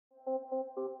Let's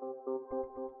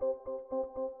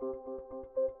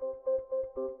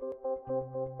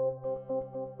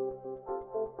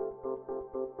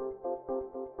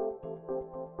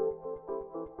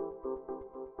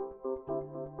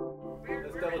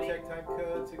double check time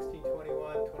code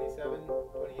 1621, 27,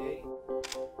 28.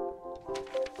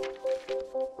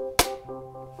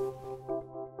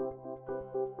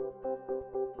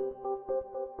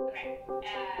 Okay,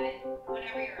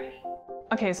 whenever you're ready.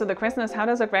 Okay, so the question is, how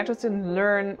does a graduate student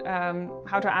learn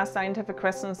how to ask scientific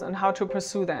questions and how to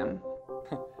pursue them?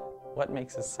 What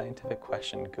makes a scientific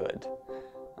question good?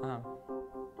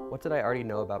 What did I already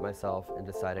know about myself in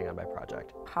deciding on my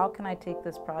project? How can I take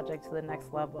this project to the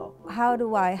next level? How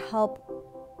do I help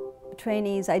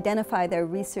trainees identify their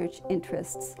research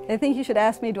interests? I think you should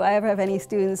ask me, do I ever have any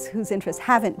students whose interests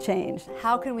haven't changed?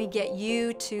 How can we get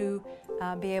you to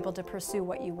be able to pursue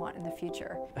what you want in the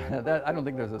future? I don't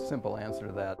think there's a simple answer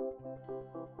to that.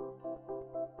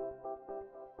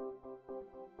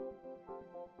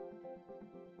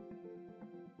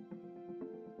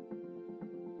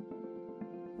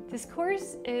 This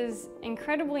course is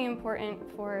incredibly important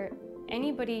for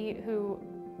anybody who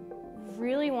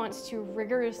really wants to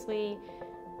rigorously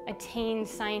attain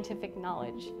scientific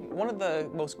knowledge. One of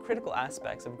the most critical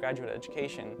aspects of graduate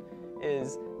education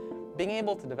is being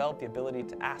able to develop the ability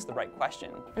to ask the right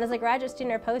question. And as a graduate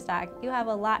student or postdoc, you have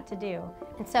a lot to do.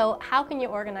 And so how can you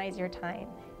organize your time?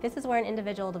 This is where an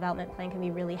individual development plan can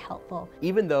be really helpful.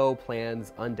 Even though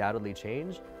plans undoubtedly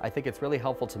change, I think it's really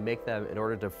helpful to make them in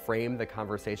order to frame the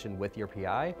conversation with your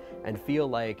PI and feel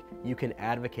like you can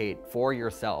advocate for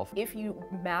yourself. If you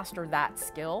master that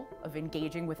skill of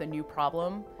engaging with a new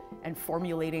problem and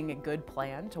formulating a good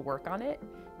plan to work on it,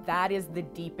 that is the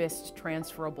deepest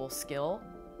transferable skill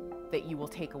that you will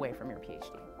take away from your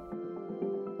PhD.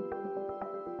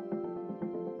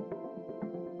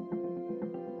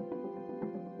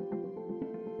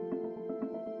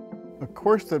 A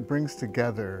course that brings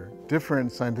together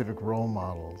different scientific role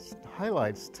models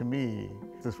highlights to me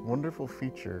this wonderful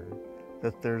feature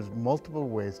that there's multiple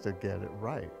ways to get it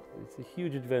right. It's a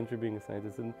huge adventure being a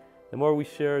scientist, and the more we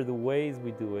share the ways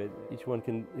we do it, each one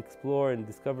can explore and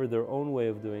discover their own way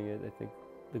of doing it, I think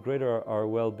the greater our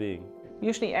well-being.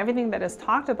 Usually everything that is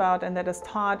talked about and that is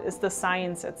taught is the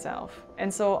science itself.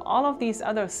 And so all of these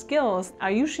other skills are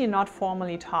usually not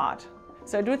formally taught.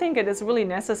 So I do think it is really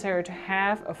necessary to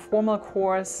have a formal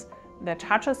course that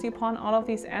touches upon all of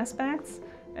these aspects,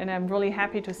 and I'm really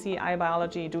happy to see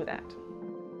iBiology do that.